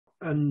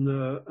and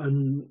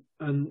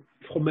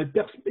from my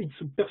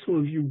it's a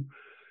personal view.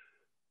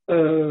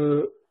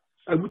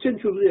 I would say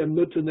I'm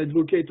not an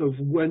advocate of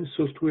one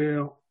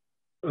software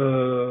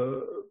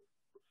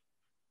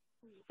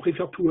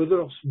preferred to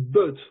others,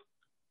 but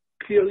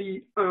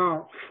clearly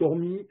R for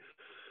me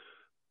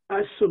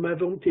has some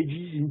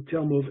advantages in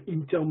terms of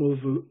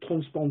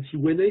transparency.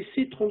 When I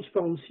say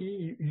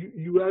transparency,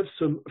 you have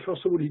some.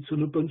 First of all, it's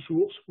an open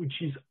source,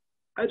 which is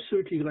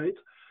absolutely great,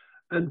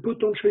 and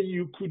potentially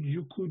you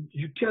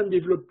can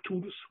develop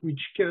tools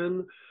which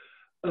can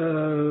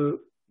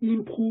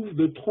improve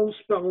the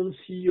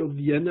transparency of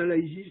the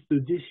analysis, the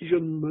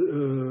decision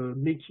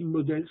making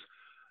models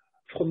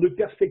from the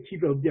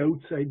perspective of the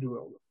outside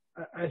world.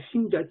 I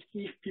think that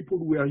if people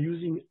were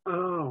using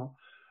R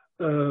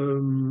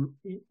in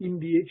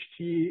the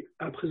HTA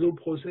appraisal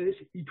process,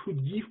 it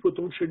would give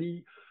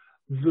potentially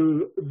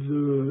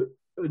an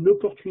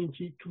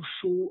opportunity to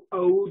show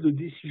how the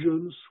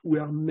decisions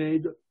were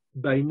made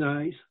by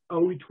NICE,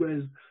 how it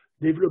was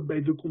developed by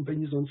the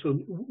companies and so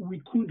on.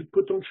 We could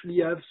potentially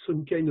have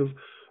some kind of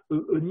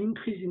an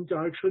increased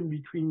interaction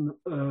between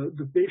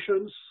the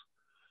patients,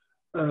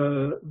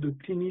 the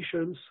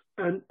clinicians,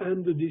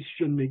 and the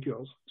decision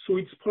makers. So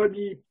it's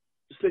probably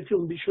slightly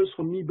ambitious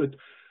for me, but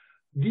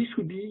this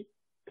would be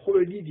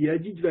probably the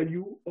added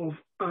value of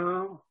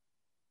R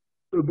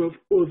above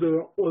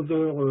other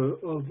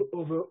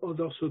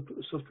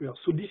software.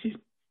 So this is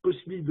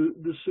possibly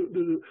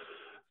the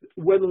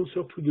one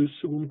answer to the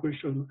second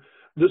question.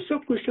 The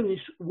third question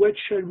is, what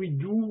shall we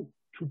do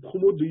to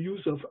promote the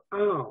use of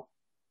R?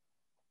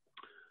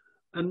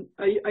 And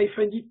I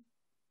find it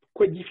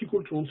quite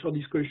difficult to answer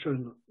this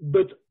question,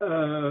 but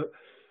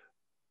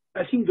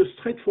I think the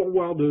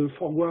straightforward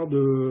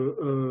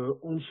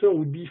answer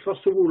would be,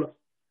 first of all,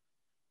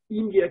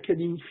 in the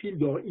academic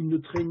field or in the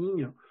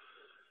training,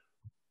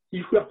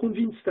 if we are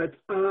convinced that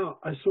R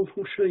has some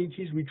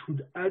functionalities which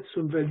would add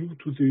some value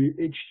to the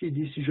HTA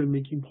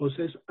decision-making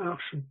process, R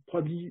should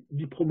probably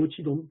be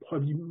promoted and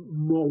probably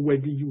more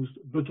widely used.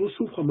 But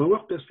also from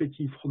our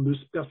perspective, from the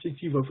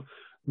perspective of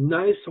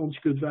NICE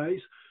scientific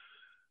advice,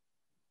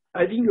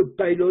 having a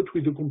pilot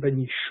with the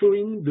company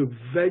showing the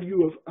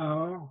value of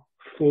R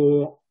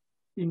for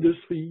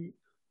industry,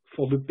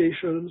 for the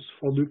patients,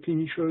 for the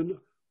clinician,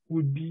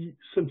 would be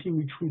something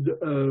which would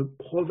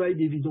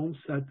provide evidence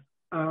that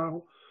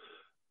R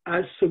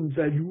has some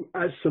value,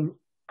 has some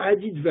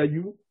added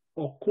value,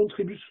 or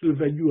contributes to the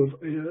value of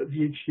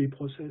the HTA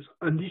process.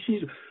 And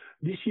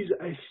this is,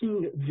 I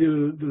think,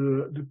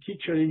 the key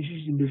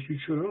challenges in the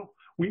future.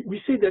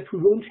 We say that we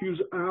won't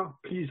use R.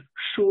 Please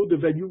show the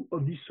value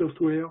of this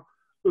software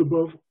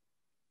above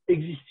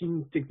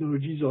existing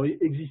technologies or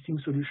existing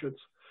solutions.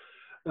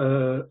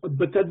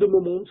 But at the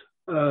moment,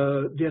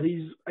 I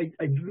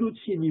do not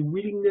see any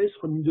willingness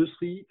from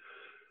industry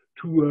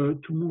to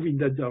move in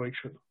that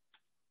direction.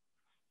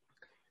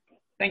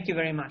 Thank you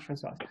very much,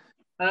 Francois.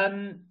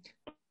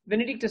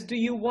 Benedictus, do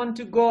you want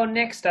to go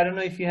next? I don't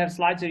know if you have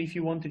slides or if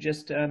you want to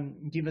just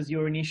give us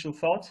your initial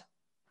thoughts.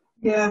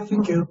 Yeah,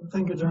 thank you,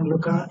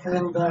 Gianluca.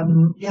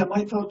 And yeah,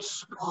 my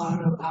thoughts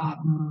are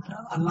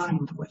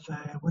aligned with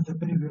the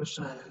previous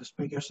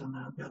speakers and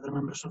the other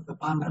members of the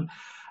panel.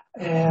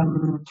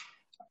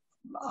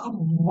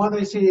 What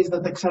I see is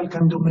that Excel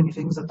can do many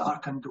things that R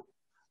can do.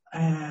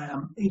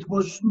 It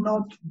was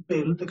not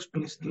built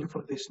explicitly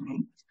for this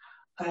need,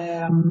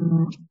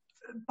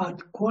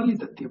 but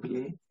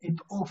qualitatively, it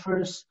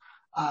offers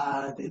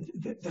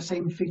the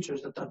same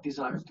features that are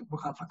desired. We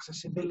have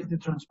accessibility,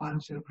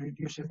 transparency,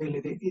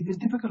 reproducibility. It is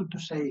difficult to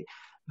say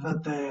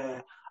that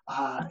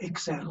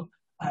Excel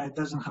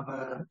doesn't have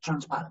a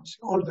transparency.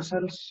 All the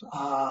cells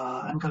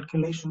and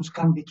calculations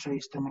can be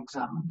traced and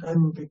examined,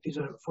 and these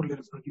are fully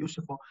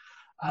reproducible.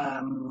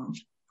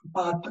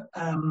 But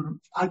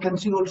I can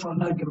see also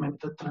an argument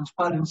that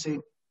transparency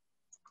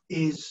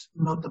is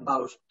not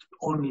about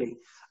only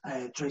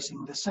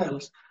tracing the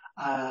cells,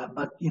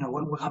 but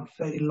when we have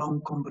very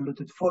long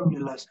convoluted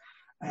formulas,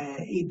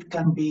 it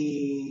can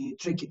be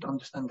tricky to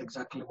understand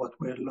exactly what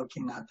we're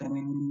looking at. And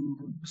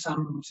in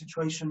some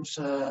situations,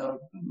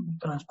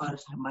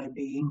 transparency might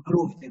be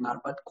improved in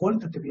R, but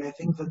qualitatively, I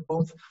think that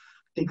both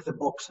tick the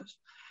boxes.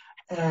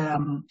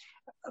 The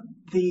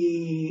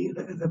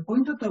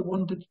point that I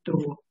wanted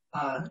to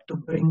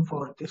bring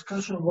for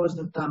discussion was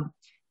that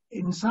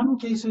in some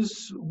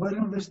cases where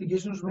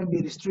investigations may be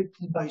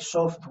restricted by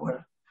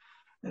software,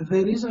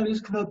 there is a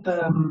risk that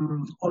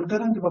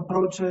alternative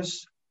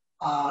approaches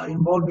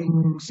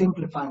involving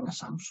simplifying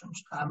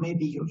assumptions may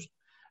be used.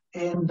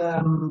 And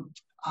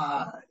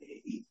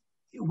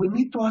we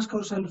need to ask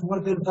ourselves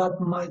whether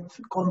that might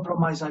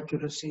compromise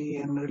accuracy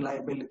and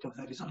reliability of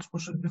the results. We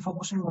should be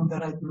focusing on the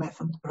right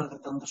method rather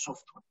than the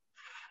software.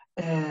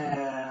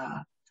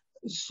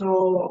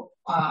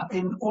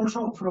 And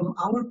also from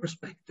our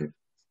perspective,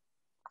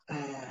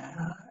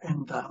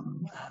 and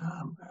I'm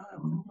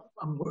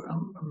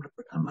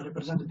a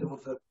representative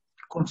of the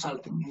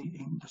consulting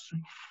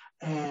industry,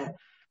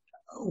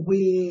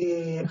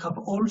 we have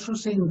also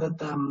seen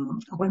that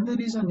when there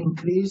is an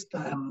increased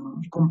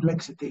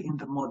complexity in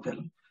the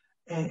model,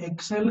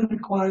 Excel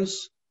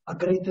requires a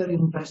greater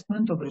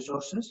investment of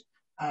resources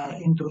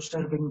into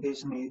serving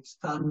these needs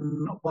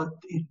than what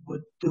it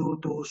would do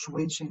to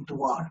switch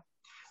into R.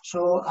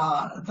 So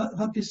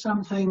that is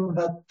something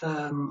that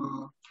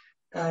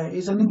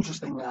is an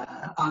interesting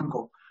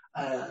angle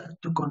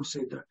to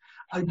consider.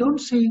 I don't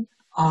see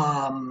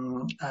a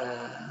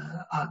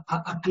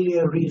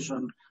clear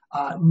reason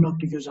not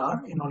to use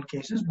R in all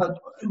cases, but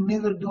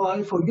neither do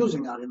I for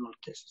using R in all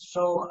cases.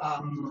 So,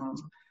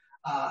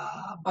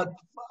 but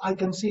I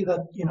can see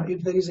that, you know,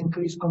 if there is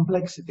increased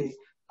complexity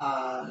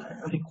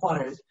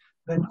required,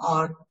 then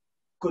R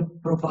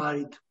could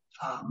provide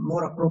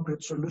more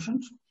appropriate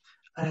solutions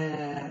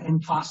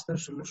and faster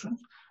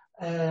solutions.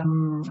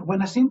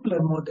 When a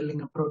simpler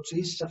modeling approach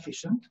is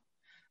sufficient,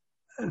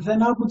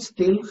 then I would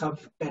still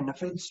have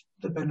benefits,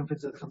 the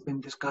benefits that have been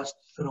discussed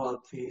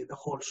throughout the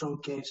whole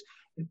showcase.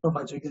 It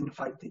provides a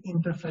unified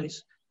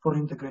interface for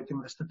integrating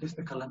the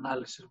statistical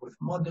analysis with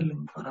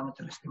modeling,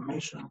 parameter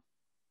estimation,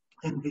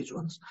 and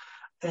visuals.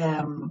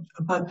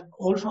 But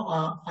also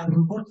an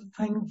important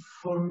thing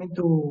for me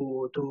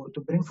to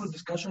bring for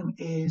discussion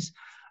is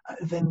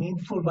the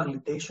need for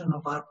validation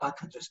of R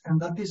packages. And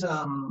that is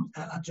a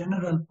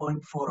general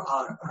point for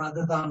R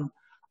rather than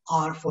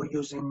R for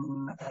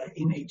using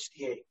in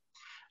HTA.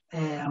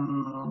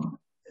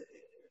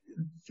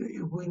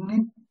 We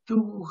need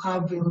to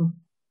have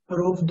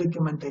improved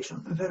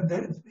documentation.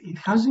 It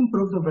has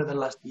improved over the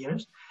last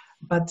years,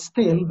 but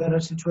still there are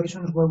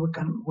situations where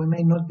we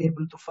may not be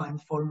able to find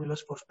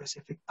formulas for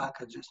specific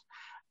packages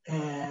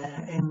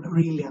and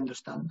really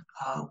understand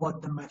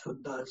what the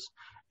method does.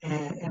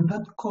 And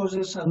that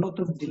causes a lot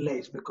of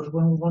delays, because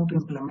when we want to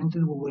implement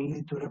it, we will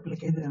need to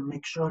replicate it and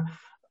make sure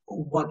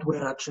what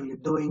we're actually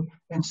doing.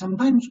 And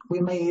sometimes we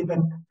may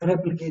even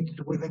replicate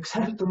it with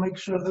Excel to make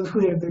sure that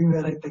we are doing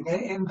the right thing.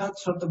 And that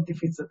sort of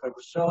defeats the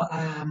purpose. So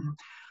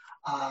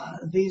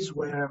these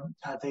were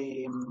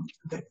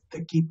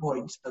the key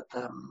points that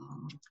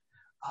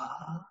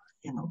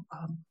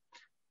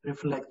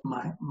reflect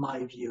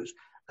my views.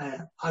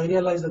 I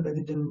realized that I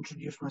didn't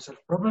introduce myself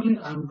properly.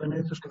 I'm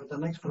Benedictos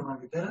Kavitarakis from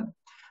Avitera.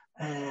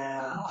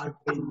 I've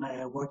been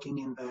working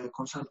in the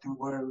consulting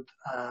world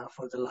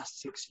for the last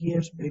 6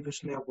 years.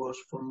 Previously, I was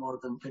for more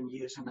than 10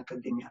 years in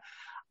academia.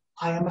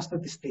 I am a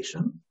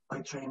statistician by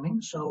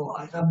training, so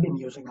I have been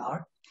using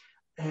R.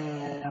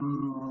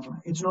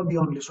 It's not the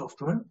only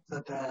software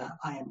that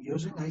I am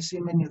using. I see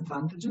many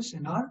advantages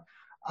in R,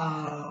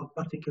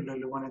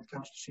 particularly when it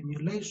comes to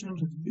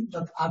simulations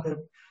that other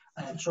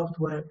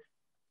software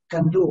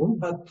can do,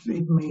 but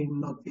it may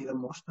not be the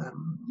most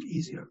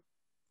easier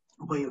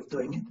way of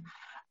doing it.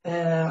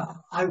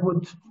 I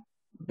would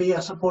be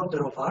a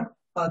supporter of R,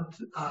 but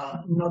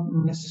not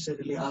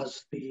necessarily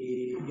as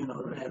the,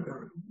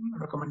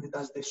 recommended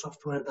as the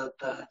software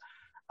that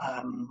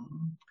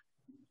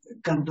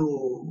can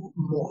do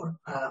more.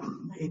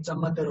 It's a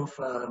matter of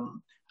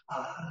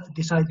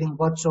deciding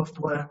what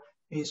software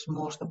is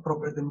most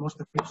appropriate and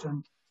most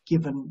efficient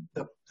given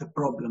the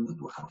problem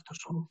that we have to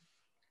solve.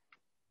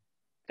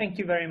 Thank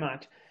you very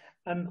much.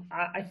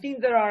 I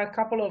think there are a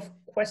couple of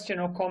questions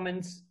or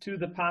comments to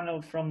the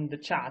panel from the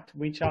chat,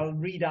 which I'll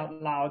read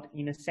out loud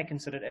in a second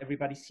so that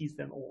everybody sees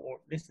them or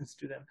listens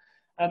to them.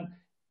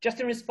 Just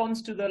in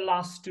response to the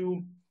last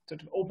two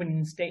sort of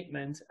opening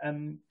statements,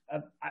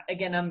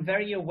 again, I'm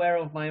very aware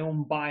of my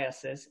own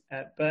biases,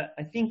 but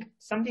I think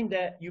something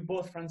that you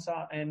both,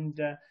 Francois and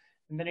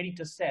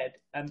Benedicto, said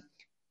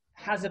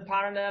has a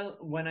parallel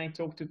when I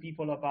talk to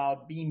people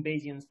about being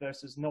Bayesians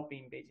versus not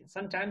being Bayesian.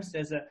 Sometimes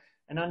there's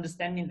an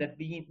understanding that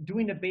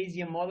doing a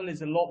Bayesian model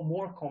is a lot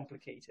more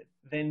complicated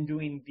than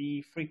doing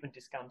the frequent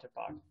discounter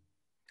part.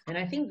 And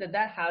I think that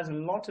that has a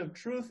lot of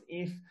truth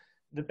if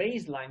the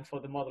baseline for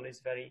the model is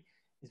very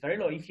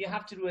low. If you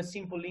have to do a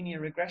simple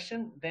linear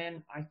regression,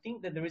 then I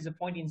think that there is a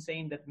point in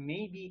saying that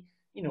maybe,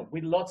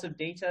 with lots of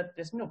data,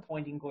 there's no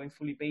point in going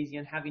fully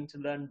Bayesian, having to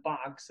learn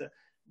bugs.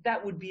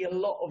 That would be a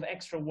lot of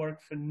extra work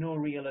for no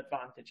real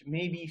advantage.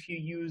 Maybe if you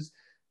use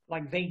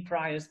like vague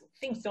priors,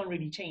 things don't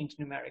really change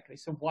numerically,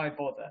 so why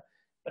bother?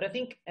 But I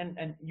think,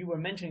 and you were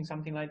mentioning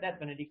something like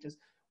that, Benedictus,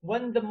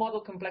 when the model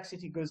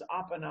complexity goes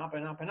up and up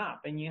and up and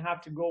up, and you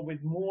have to go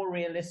with more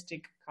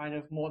realistic kind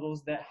of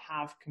models that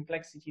have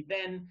complexity,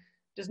 then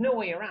there's no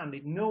way around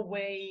it. No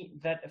way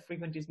that a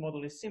frequentist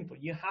model is simple.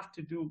 You have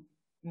to do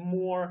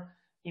more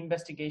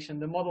investigation.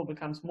 The model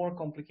becomes more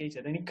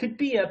complicated, and it could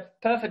be a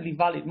perfectly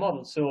valid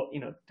model. So,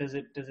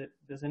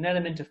 there's an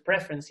element of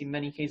preference in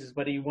many cases,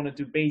 whether you want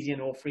to do Bayesian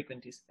or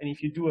frequentist. And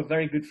if you do a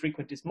very good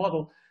frequentist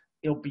model,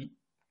 it'll be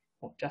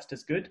just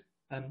as good.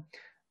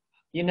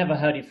 You never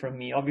heard it from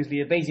me.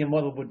 Obviously, a Bayesian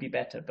model would be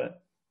better,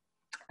 but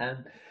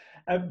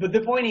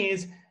the point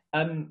is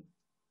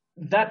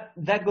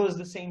that goes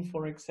the same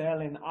for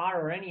Excel and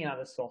R or any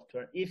other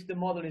software. If the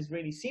model is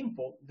really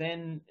simple,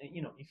 then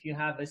if you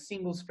have a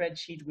single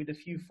spreadsheet with a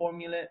few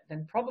formulae,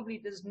 then probably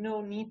there's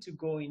no need to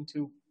go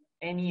into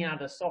any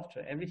other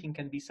software. Everything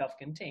can be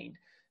self-contained.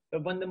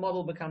 But when the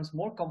model becomes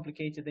more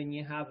complicated and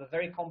you have a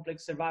very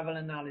complex survival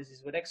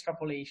analysis with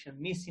extrapolation,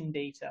 missing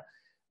data,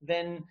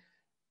 then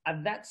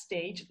at that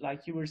stage,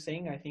 like you were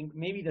saying, I think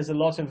maybe there's a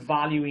lot of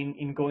value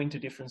in going to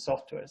different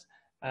softwares,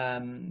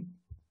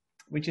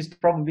 which is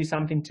probably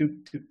something to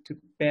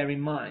bear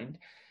in mind.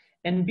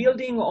 And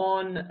building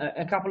on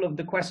a couple of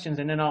the questions,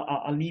 and then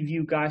I'll leave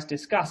you guys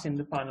discuss in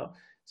the panel.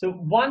 So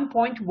one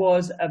point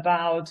was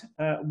about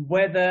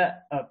whether,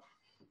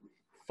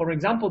 for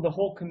example, the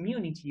whole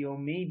community or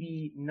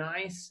maybe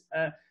NICE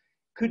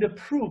could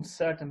approve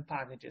certain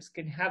packages,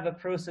 could have a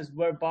process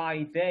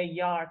whereby they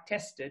are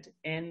tested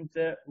and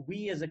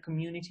we as a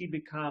community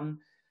become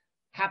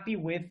happy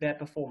with their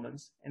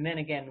performance. And then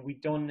again, we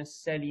don't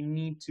necessarily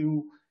need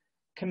to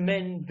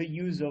commend the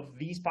use of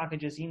these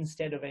packages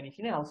instead of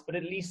anything else, but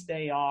at least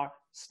they are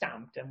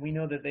stamped and we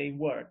know that they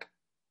work.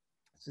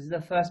 So this is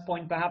the first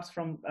point, perhaps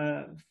from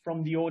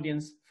the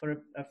audience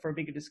for a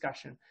bigger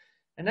discussion.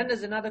 And then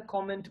there's another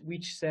comment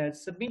which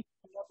says, submit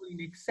a model in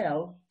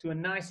Excel to a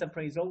NICE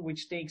appraisal,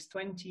 which takes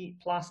 20+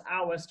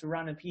 hours to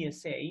run a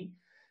PSA,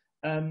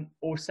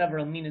 or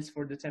several minutes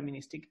for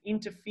deterministic,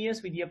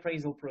 interferes with the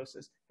appraisal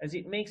process, as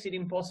it makes it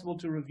impossible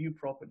to review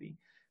properly.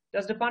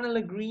 Does the panel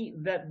agree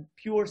that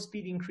pure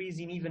speed increase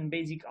in even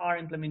basic R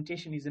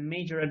implementation is a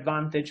major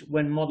advantage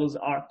when models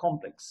are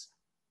complex?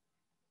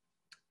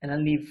 And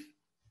I'll leave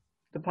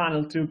the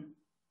panel to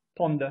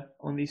ponder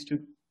on these 2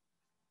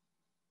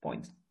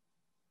 points.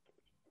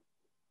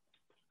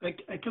 I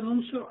can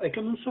answer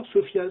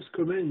Sophia's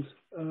comments,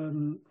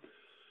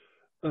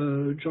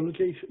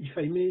 Gianluca, if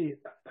I may.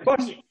 Of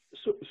course.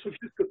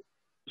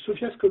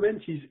 Sophia's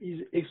comment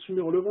is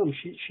extremely relevant.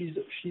 She's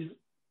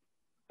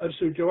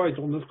absolutely right,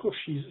 and of course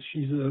she's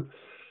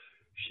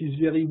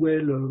very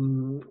well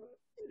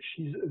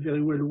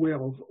aware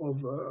of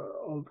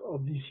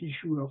this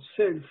issue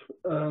herself.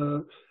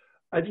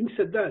 Having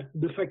said that,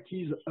 the fact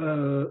is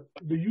the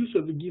use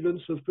of a given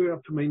software,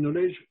 to my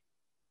knowledge,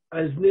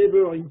 has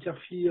never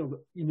interfered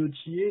in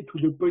OTA to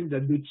the point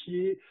that the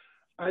TA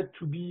had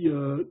to be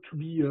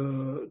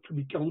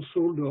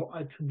cancelled or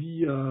had to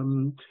be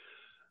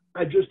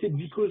adjusted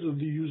because of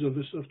the use of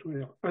the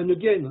software. And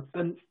again,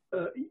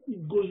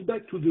 it goes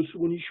back to the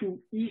second issue.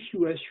 If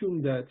you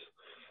assume that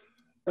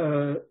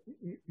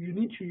you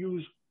need to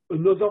use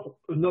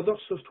another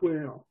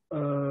software,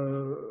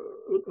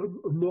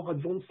 a more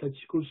advanced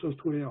statistical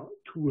software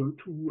to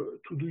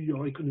do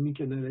your economic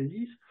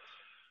analysis,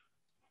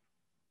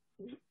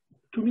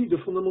 to me, the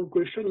fundamental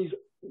question is,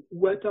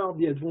 what are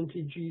the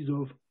advantages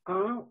of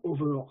R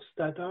over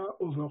Stata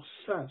over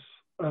SAS?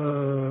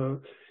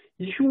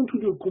 If you want to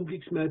do a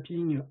complex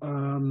mapping,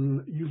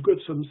 you've got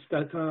some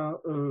Stata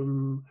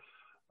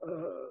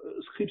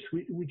scripts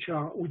which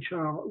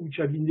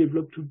have been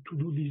developed to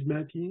do these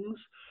mappings.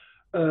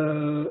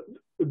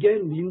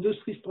 Again, the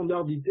industry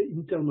standard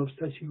in terms of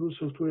statistical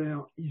software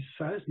is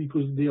SAS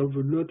because they have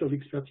a lot of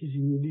expertise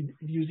in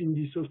using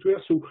this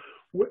software. So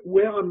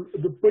where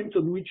the point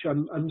on which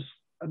I'm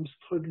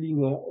struggling,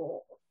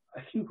 or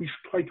I think we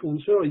should try to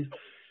answer, is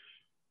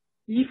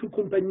if a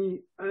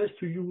company has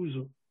to use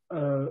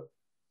a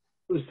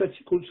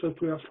statistical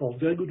software for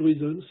very good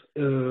reasons,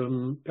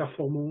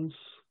 performance,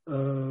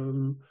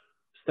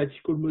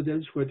 statistical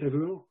models,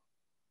 whatever,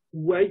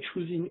 why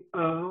choosing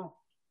R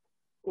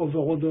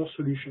over other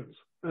solutions?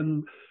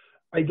 And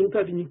I don't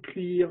have any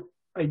clear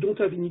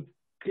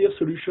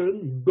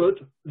solution, but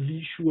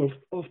the issue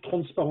of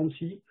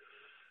transparency,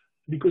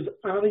 because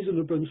R is an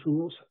open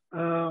source,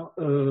 R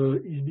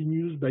is being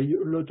used by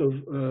a lot of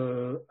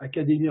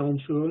academia and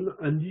so on,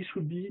 and this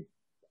would be,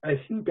 I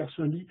think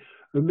personally,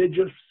 a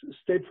major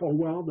step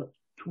forward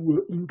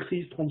to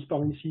increase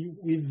transparency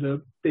with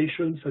the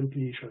patients and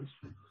clinicians.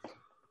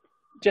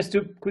 Just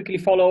to quickly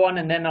follow on,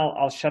 and then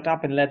I'll shut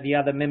up and let the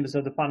other members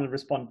of the panel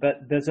respond.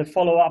 But there's a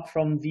follow-up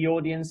from the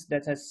audience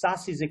that says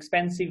SAS is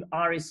expensive,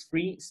 R is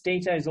free,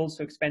 Stata is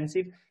also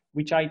expensive,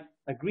 which I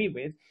agree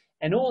with.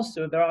 And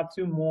also there are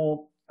 2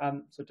 more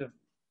sort of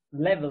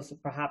levels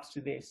perhaps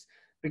to this.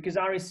 Because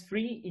R is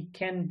free, it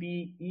can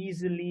be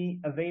easily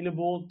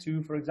available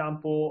to, for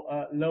example,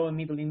 low and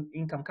middle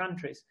income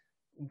countries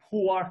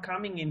who are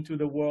coming into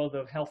the world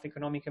of health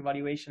economic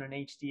evaluation and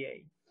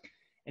HTA.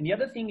 And the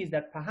other thing is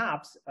that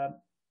perhaps,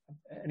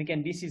 and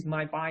again, this is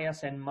my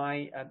bias and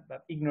my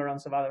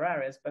ignorance of other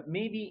areas, but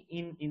maybe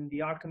in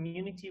the R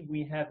community,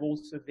 we have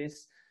also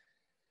this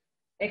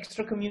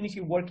extra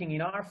community working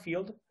in our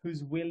field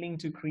who's willing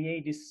to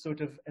create this sort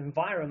of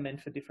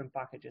environment for different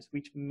packages,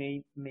 which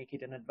may make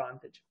it an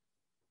advantage.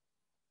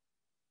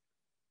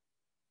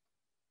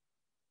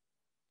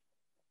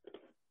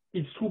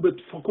 It's true, but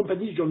for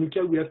companies,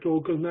 Gianluca, we have to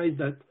recognize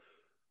that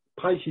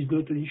price is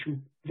not an issue.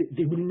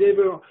 They will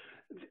never,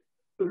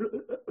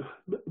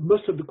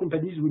 most of the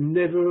companies will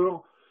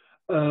never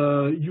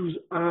use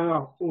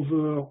R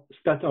over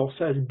Stata or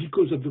SAS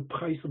because of the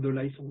price of the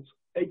license.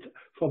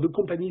 For the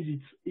companies,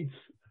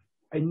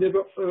 I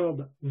never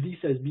heard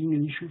this as being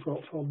an issue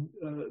for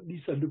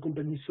this at the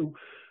company. So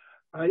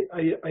I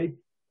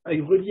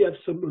really have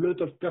a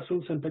lot of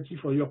personal sympathy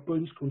for your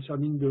points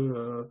concerning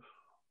the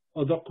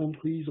other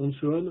countries and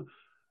so on.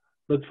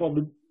 But for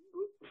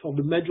for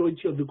the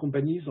majority of the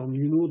companies, and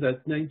you know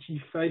that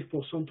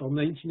 95% or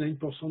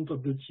 99%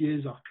 of the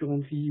TAs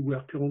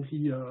were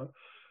currently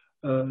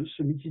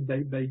submitted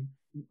by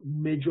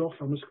major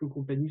pharmaceutical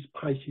companies.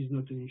 Price is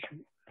not an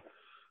issue.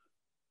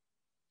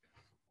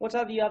 What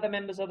are the other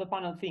members of the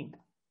panel think?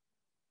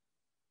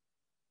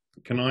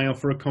 Can I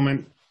offer a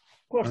comment?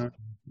 Of course.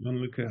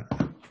 Luca,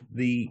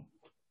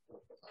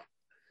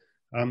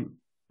 I'm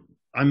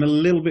a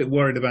little bit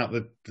worried about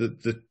the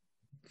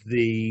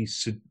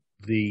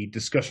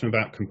discussion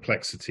about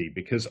complexity,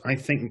 because I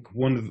think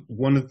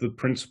one of the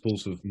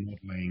principles of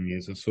modeling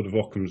is a sort of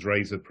Occam's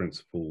razor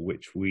principle,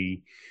 which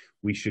we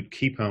should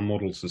keep our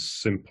models as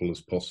simple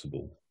as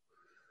possible.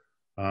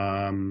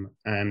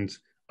 And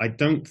I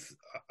don't.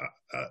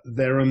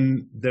 There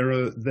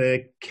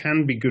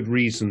can be good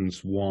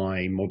reasons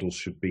why models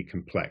should be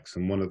complex,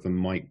 and one of them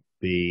might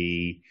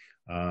be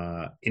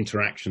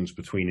interactions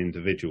between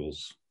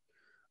individuals.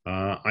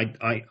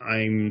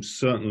 I'm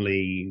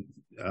certainly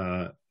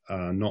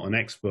not an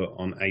expert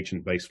on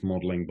agent-based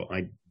modeling, but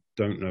I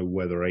don't know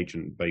whether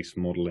agent-based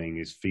modeling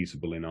is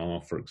feasible in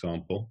R, for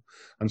example.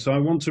 And so I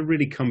want to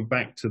really come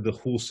back to the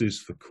horses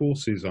for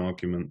courses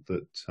argument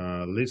that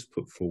Liz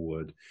put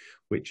forward,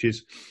 which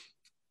is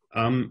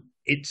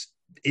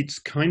it's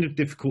kind of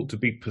difficult to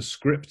be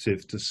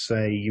prescriptive to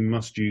say you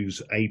must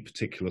use a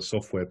particular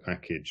software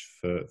package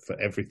for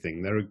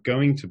everything. There are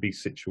going to be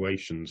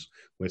situations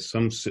where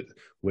some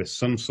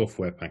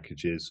software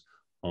packages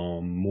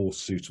are more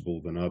suitable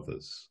than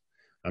others.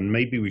 And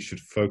maybe we should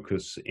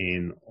focus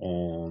in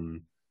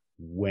on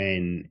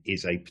when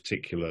is a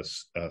particular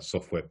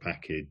software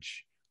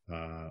package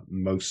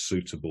most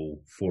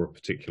suitable for a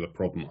particular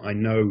problem. I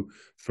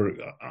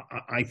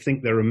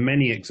think there are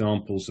many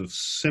examples of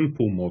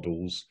simple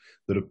models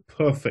that are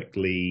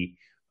perfectly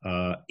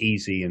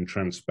easy and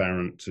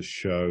transparent to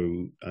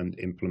show and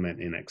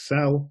implement in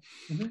Excel.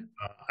 Mm-hmm.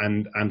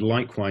 And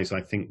likewise,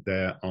 I think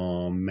there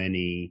are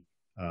many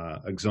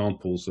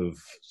examples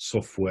of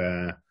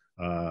software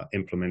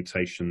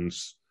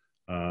implementations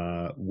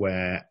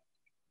where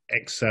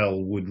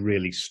Excel would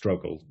really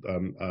struggle.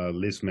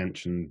 Liz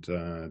mentioned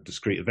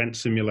discrete event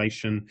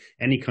simulation.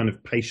 Any kind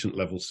of patient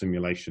level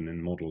simulation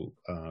in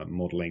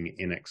modeling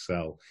in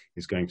Excel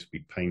is going to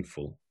be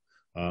painful,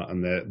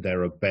 and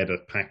there are better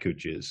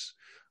packages.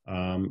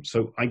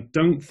 So I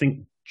don't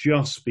think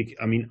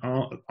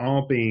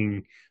R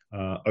being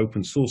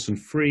open source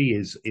and free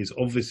is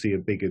obviously a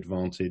big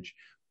advantage,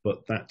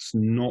 but that's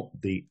not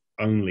the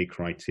only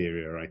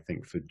criteria, I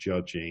think, for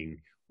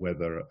judging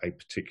whether a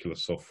particular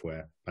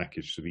software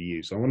package should be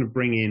used. I want to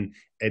bring in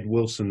Ed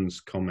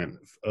Wilson's comment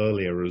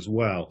earlier as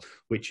well,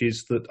 which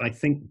is that I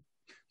think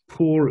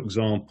poor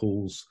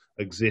examples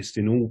exist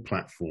in all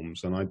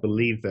platforms, and I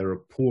believe there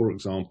are poor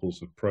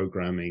examples of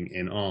programming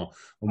in R.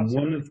 And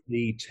Absolutely. One of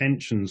the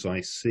tensions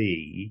I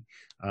see,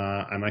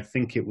 and I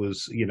think it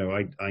was,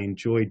 I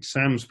enjoyed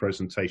Sam's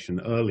presentation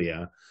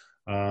earlier,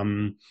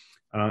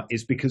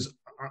 is because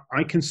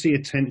I can see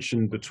a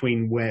tension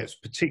between where it's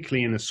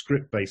particularly in a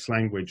script-based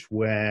language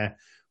where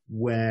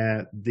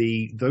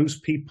those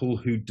people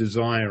who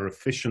desire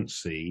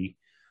efficiency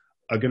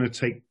are going to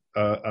take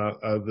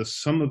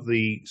some of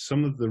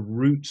the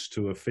routes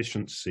to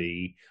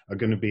efficiency are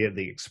going to be at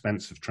the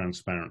expense of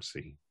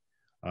transparency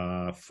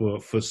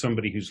for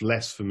somebody who's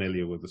less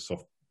familiar with the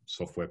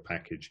software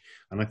package.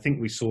 And I think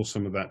we saw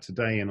some of that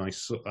today, and I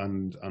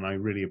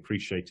really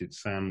appreciated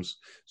Sam's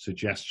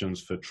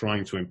suggestions for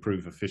trying to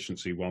improve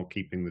efficiency while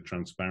keeping the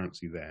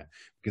transparency there,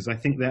 because I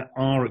think there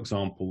are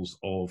examples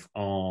of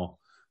our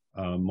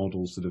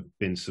models that have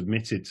been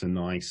submitted to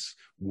NICE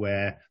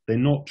where they're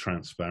not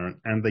transparent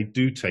and they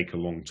do take a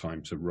long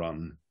time to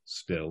run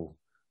still.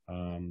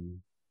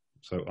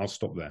 So I'll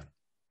stop there.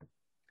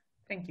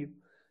 Thank you.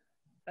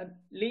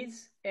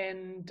 Liz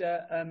and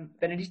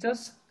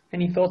Benedictus,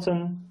 any thoughts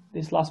on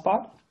this last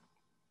part?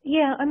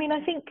 Yeah, I mean,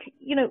 I think,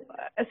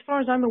 as far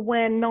as I'm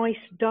aware, NICE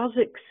does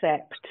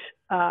accept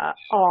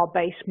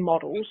R-based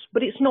models,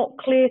 but it's not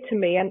clear to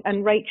me,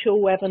 and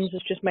Rachel Evans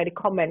has just made a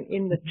comment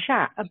in the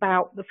chat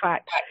about the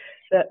fact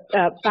that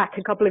back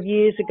a couple of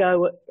years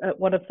ago at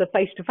one of the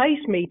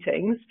face-to-face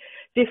meetings,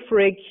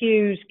 Diffrig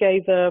Hughes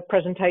gave a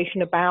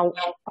presentation about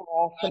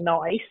R for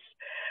NICE,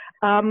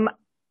 and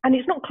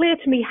it's not clear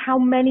to me how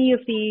many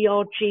of the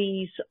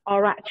ERGs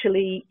are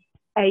actually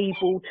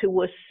able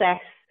to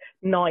assess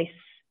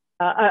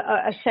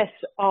assess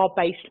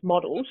R-based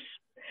models,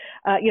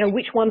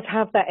 which ones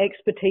have that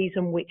expertise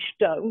and which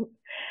don't.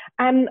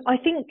 And I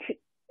think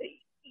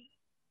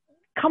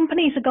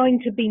companies are going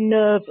to be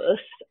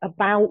nervous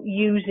about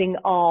using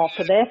R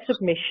for their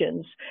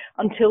submissions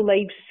until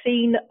they've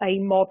seen a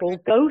model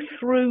go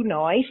through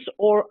NICE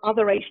or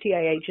other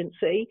HTA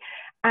agency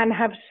and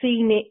have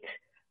seen it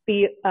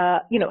be,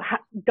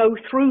 go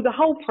through the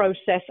whole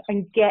process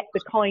and get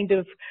the kind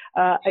of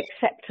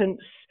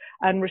acceptance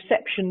and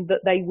reception that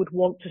they would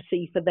want to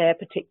see for their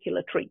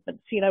particular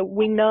treatments.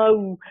 We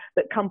know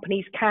that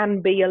companies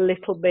can be a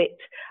little bit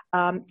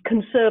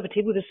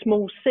conservative with a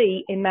small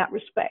c in that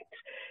respect.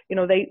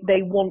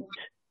 They want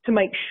to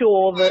make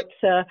sure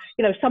that,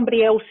 you know,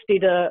 somebody else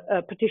did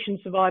a petition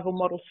survival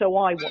model, so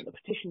I want the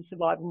petition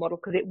survival model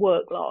because it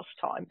worked last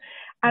time.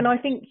 And I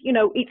think, you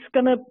know, it's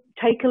going to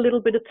take a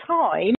little bit of time